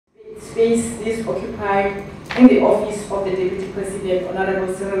space is occupied in the office of the Deputy President,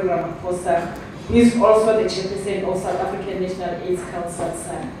 Honorable Cyril Ramaphosa, who is also the chairperson of South African National AIDS Council,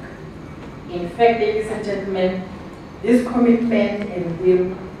 SANAC. In fact, ladies and gentlemen, this commitment and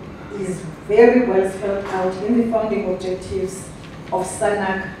will is very well spelled out in the founding objectives of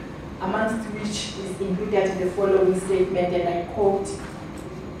SANAC, amongst which is included in the following statement, and I quote,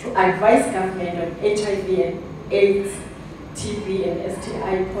 to advise government on HIV and AIDS, TB and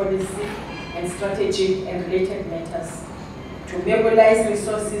STI policy and strategy and related matters, to mobilize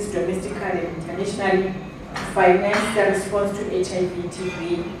resources domestically and internationally to finance the response to HIV,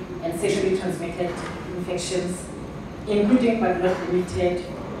 TB and sexually transmitted infections, including but not limited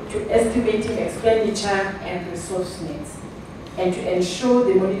to estimating expenditure and resource needs, and to ensure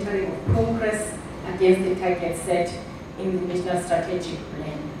the monitoring of progress against the targets set in the National Strategic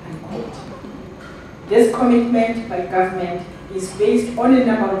Plan, unquote. This commitment by government is based on a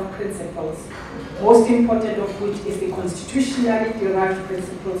number of principles, most important of which is the constitutionally derived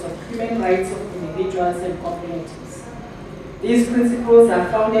principles of human rights of individuals and communities. These principles are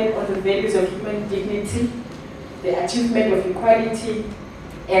founded on the values of human dignity, the achievement of equality,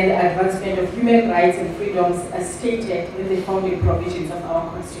 and the advancement of human rights and freedoms as stated in the founding provisions of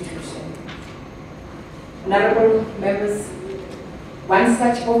our Constitution. Honorable members, one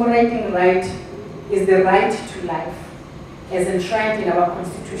such overriding right is the right to life, as enshrined in our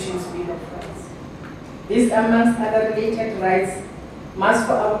Constitution's Bill of Rights. This, amongst other related rights, must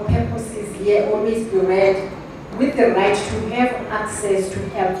for our purposes here always be read with the right to have access to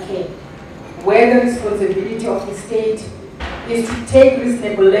health care, where the responsibility of the state is to take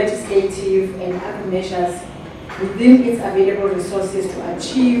reasonable legislative and other measures within its available resources to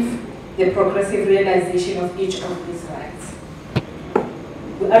achieve the progressive realization of each of these rights.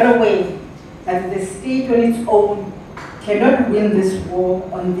 We are aware that the state on its own cannot win this war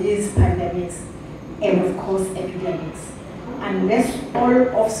on these pandemics and, of course, epidemics, unless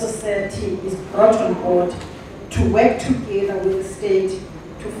all of society is brought on board to work together with the state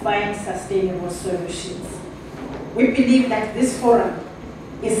to find sustainable solutions. We believe that this forum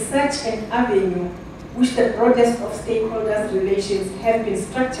is such an avenue which the broadest of stakeholders' relations have been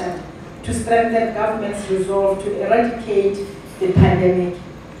structured to strengthen government's resolve to eradicate the pandemic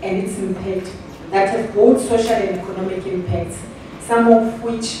and its impact that have both social and economic impacts, some of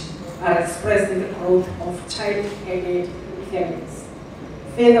which are expressed in the growth of child-headed families.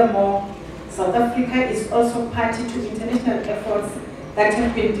 Furthermore, South Africa is also party to international efforts that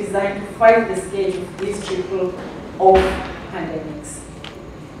have been designed to fight the scourge of this triple of pandemics.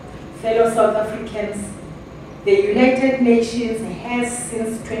 Fellow South Africans, the United Nations has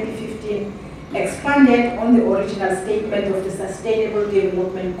since 2015 expanded on the original statement of the Sustainable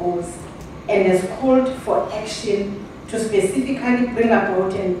Development Goals and has called for action to specifically bring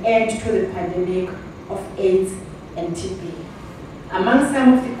about an end to the pandemic of AIDS and TB. Among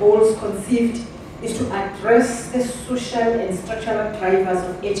some of the goals conceived is to address the social and structural drivers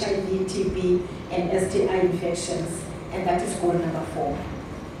of HIV, TB, and STI infections, and that is goal number 4.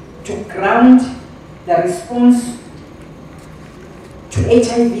 To ground the response to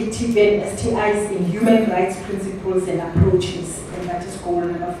HIV, TB, and STIs in human rights principles and approaches, and that is goal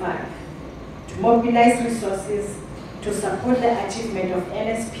number 5. To mobilize resources to support the achievement of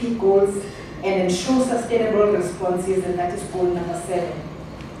NSP goals and ensure sustainable responses, and that is goal number 7.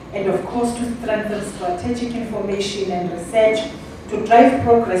 And of course, to strengthen strategic information and research to drive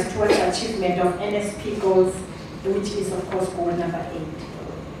progress towards achievement of NSP goals, which is of course goal number 8.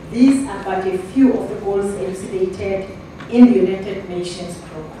 These are but a few of the goals elucidated in the United Nations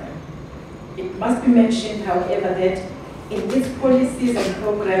program. It must be mentioned, however, that in its policies and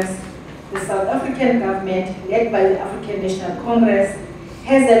programs, the South African government, led by the African National Congress,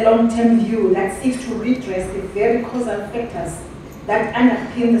 has a long-term view that seeks to redress the very causal factors that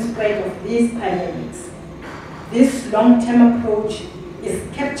underpin the spread of these pandemics. This long-term approach is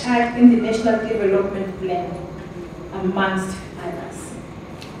captured in the National Development Plan, amongst others.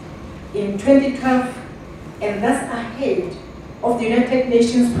 In 2012, and thus ahead of the United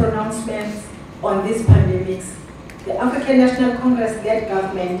Nations pronouncements on these pandemics, the African National Congress-led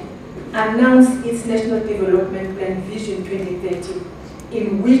government announced its National Development Plan Vision 2030,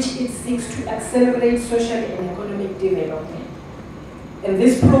 in which it seeks to accelerate social and economic development. In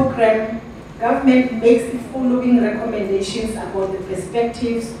this program, government makes the following recommendations about the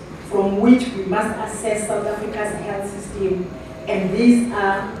perspectives from which we must assess South Africa's health system, and these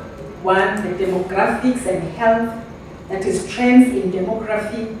are: 1, the demographics and health, that is trends in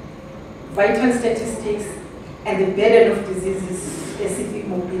demography, vital statistics, and the burden of diseases, specific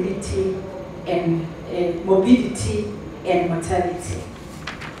morbidity and mortality.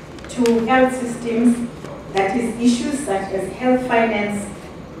 to health systems, that is, issues such as health finance,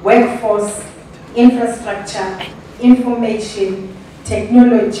 workforce, infrastructure, information,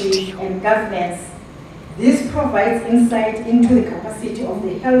 technology, and governance. This provides insight into the capacity of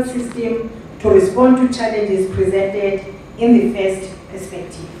the health system to respond to challenges presented in the first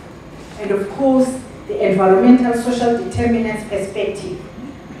perspective. And of course, the environmental social determinants perspective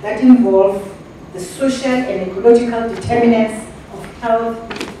that involve the social and ecological determinants of health,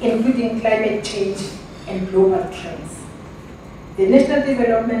 including climate change and global trends. The National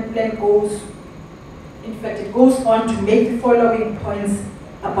Development Plan goes on to make the following points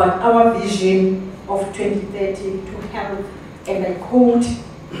about our vision of 2030 to health, and I quote,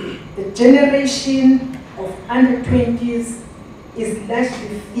 "The generation of under-20s is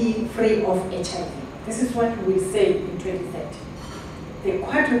largely free of HIV." This is what we say in 2030. The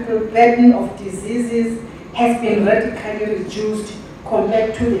quadruple burden of diseases has been radically reduced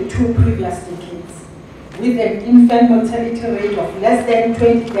compared to the 2 previous decades, with an infant mortality rate of less than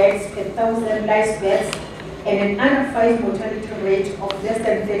 20 deaths per 1,000 live births and an under 5 mortality rate of less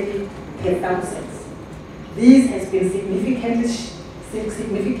than 30 per 1,000. This has been significant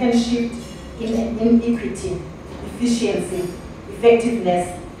shift in equity, efficiency,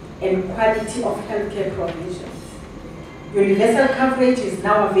 effectiveness, and quality of healthcare provisions. Universal coverage is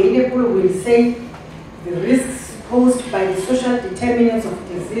now available. We'll say the risks posed by the social determinants of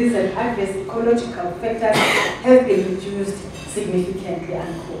disease and adverse ecological factors have been reduced significantly,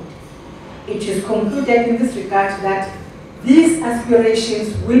 unquote. It is concluded in this regard that these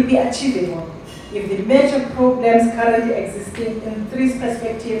aspirations will be achievable if the major problems currently existing in 3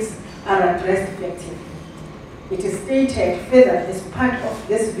 perspectives are addressed effectively. It is stated further as part of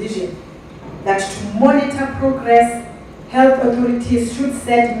this vision that to monitor progress, health authorities should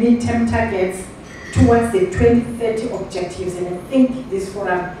set midterm targets towards the 2030 objectives, and I think this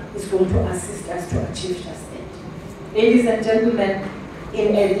forum is going to assist us to achieve just that. Ladies and gentlemen,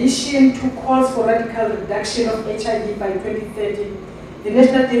 in addition to calls for radical reduction of HIV by 2030, the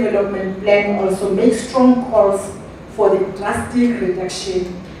National Development Plan also makes strong calls for the drastic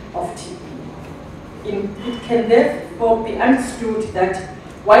reduction of TB. It can therefore be understood that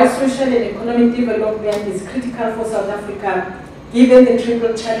while social and economic development is critical for South Africa, given the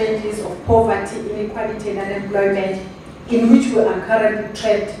triple challenges of poverty, inequality, and unemployment in which we are currently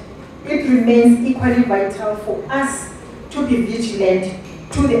trapped, it remains equally vital for us to be vigilant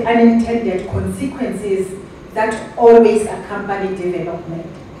to the unintended consequences that always accompany development.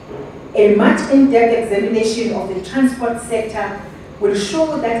 A much in-depth examination of the transport sector will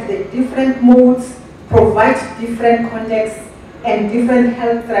show that the different modes provide different contexts and different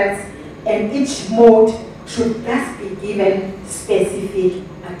health threats, and each mode should thus be given specific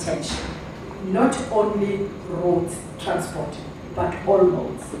attention. Not only roads transport, but all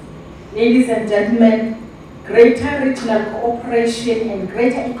modes. Ladies and gentlemen, greater regional cooperation and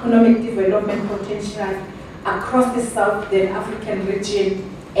greater economic development potential across the Southern African region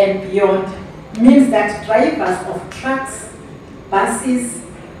and beyond means that drivers of trucks, buses,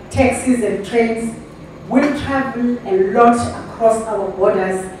 taxis, and trains will travel a lot across our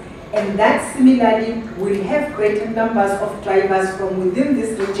borders, and that similarly will have greater numbers of drivers from within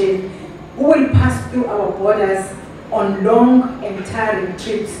this region who will pass through our borders on long and tiring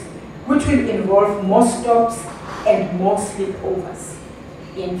trips, which will involve more stops and more sleepovers.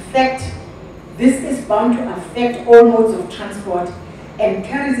 In fact, this is bound to affect all modes of transport and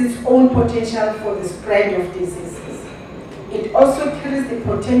carries its own potential for the spread of diseases. It also carries the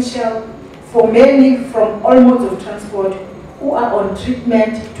potential for many from all modes of transport who are on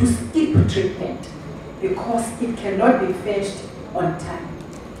treatment to skip treatment because it cannot be fetched on time.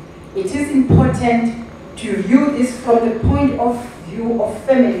 It is important to view this from the point of view of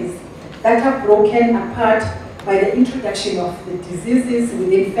families that are broken apart by the introduction of the diseases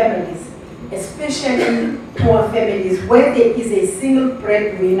within families, especially poor families where there is a single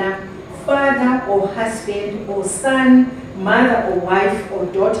breadwinner, father or husband or son, mother or wife or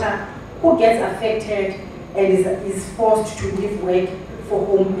daughter who gets affected and is forced to leave work for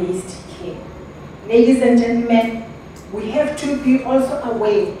home-based care. Ladies and gentlemen, we have to be also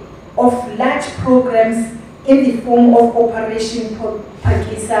aware of large programs in the form of Operation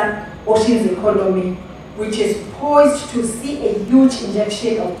Phakisa Ocean's Economy, which is poised to see a huge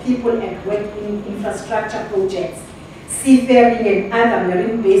injection of people at work in infrastructure projects, seafaring and other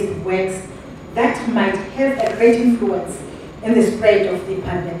marine-based works that might have a great influence in the spread of the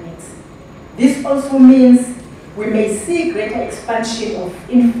pandemics. This also means we may see greater expansion of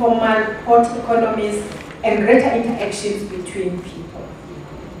informal port economies and greater interactions between people.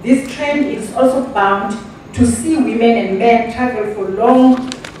 This trend is also bound to see women and men travel for long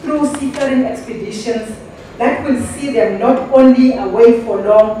through through seafaring expeditions that will see them not only away for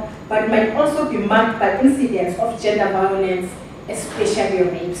long, but might also be marked by incidents of gender violence, especially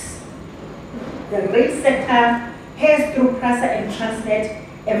rapes. The rape sector has, through PRASA and Transnet,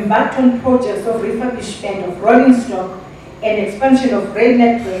 embarked on projects of refurbishment of rolling stock and expansion of rail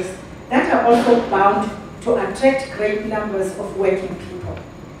networks that are also bound to attract great numbers of working people.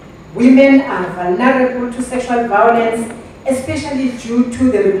 Women are vulnerable to sexual violence, especially due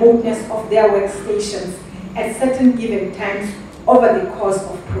to the remoteness of their workstations at certain given times over the course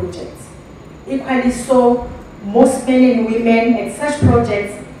of projects. Equally so, most men and women at such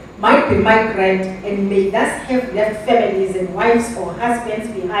projects might be migrant and may thus have left families and wives or husbands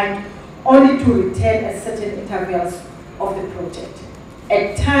behind only to return at certain intervals of the project.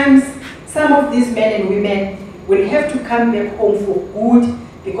 At times, some of these men and women will have to come back home for good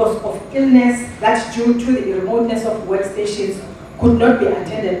because of illness that, due to the remoteness of workstations, could not be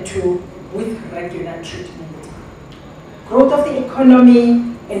attended to with regular treatment. Growth of the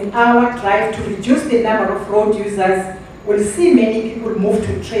economy and our drive to reduce the number of road users will see many people move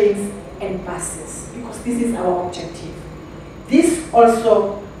to trains and buses because this is our objective. This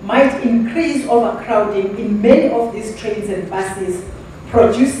also might increase overcrowding in many of these trains and buses,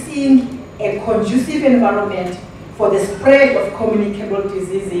 producing a conducive environment for the spread of communicable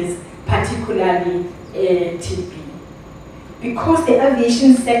diseases, particularly TB. Because the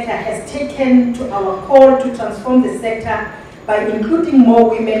aviation sector has taken to our call to transform the sector by including more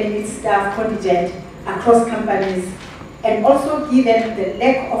women in its staff contingent across companies, and also given the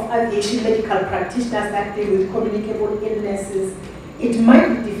lack of aviation medical practitioners that deal with communicable illnesses, it might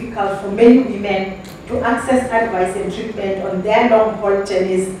be difficult for many women to access advice and treatment on their long-haul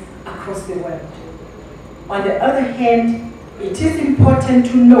journeys across the world. On the other hand, it is important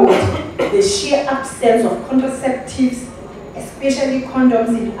to note the sheer absence of contraceptives, especially condoms,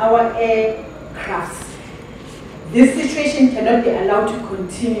 in our aircrafts. This situation cannot be allowed to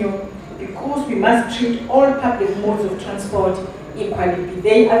continue because we must treat all public modes of transport equally, be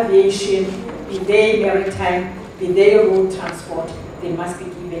they aviation, be they maritime, be they road transport. They must be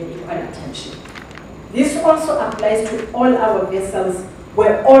given equal attention. This also applies to all our vessels,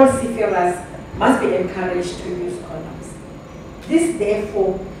 where all seafarers must be encouraged to use condoms. This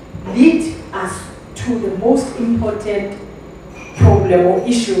therefore leads us to the most important problem or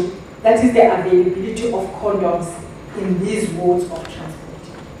issue, that is the availability of condoms in these modes of transport.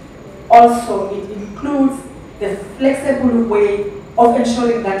 Also, it includes the flexible way of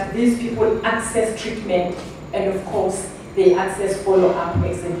ensuring that these people access treatment and, of course, they access follow-up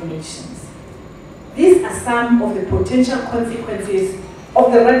examinations. These are some of the potential consequences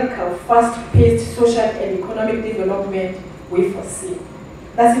of the radical, fast-paced social and economic development we foresee.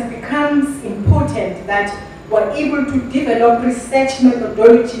 Thus, it becomes important that we're able to develop research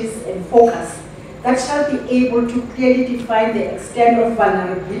methodologies and focus that shall be able to clearly define the extent of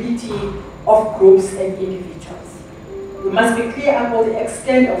vulnerability of groups and individuals. We must be clear about the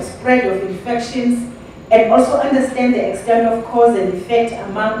extent of spread of infections and also understand the extent of cause and effect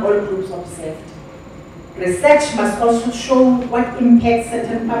among all groups observed. Research must also show what impact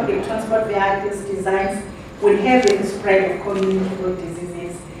certain public transport vehicles designs will have in the spread of communicable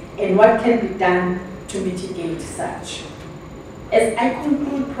diseases and what can be done to mitigate such. As I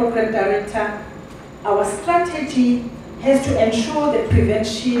conclude, Program Director, our strategy has to ensure the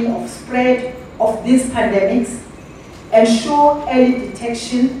prevention of spread of these pandemics, ensure early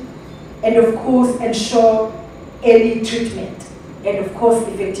detection, and of course ensure early treatment, and of course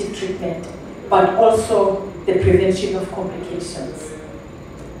effective treatment, but also the prevention of complications.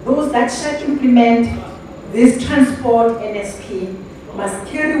 Those that shall implement this transport NSP must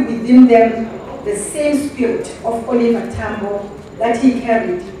carry within them the same spirit of Oliver Tambo that he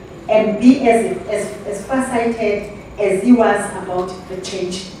carried and be as far-sighted as he was about the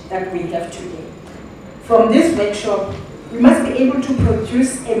change that we have today. From this workshop, we must be able to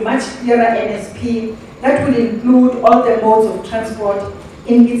produce a much clearer NSP that will include all the modes of transport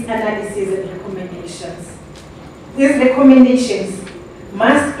in its analysis and recommendations. These recommendations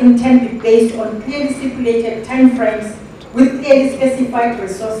must in turn be based on clearly stipulated timeframes with clearly specified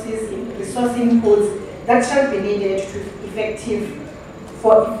resourcing codes that shall be needed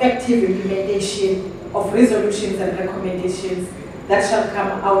for effective implementation of resolutions and recommendations that shall come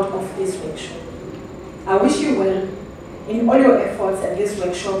out of this workshop. I wish you well in all your efforts at these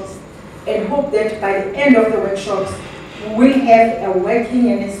workshops and hope that by the end of the workshops, we will have a working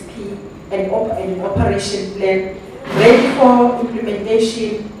NSP and an operation plan ready for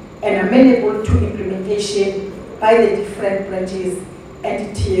implementation and amenable to implementation by the different branches,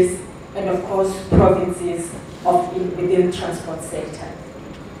 entities, and of course provinces within the transport sector.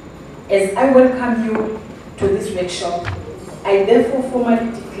 As I welcome you to this workshop, I therefore formally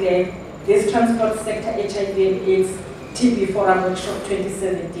declare this Transport Sector HIV and AIDS TB Forum Workshop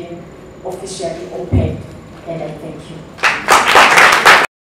 2017 officially open, and I thank you.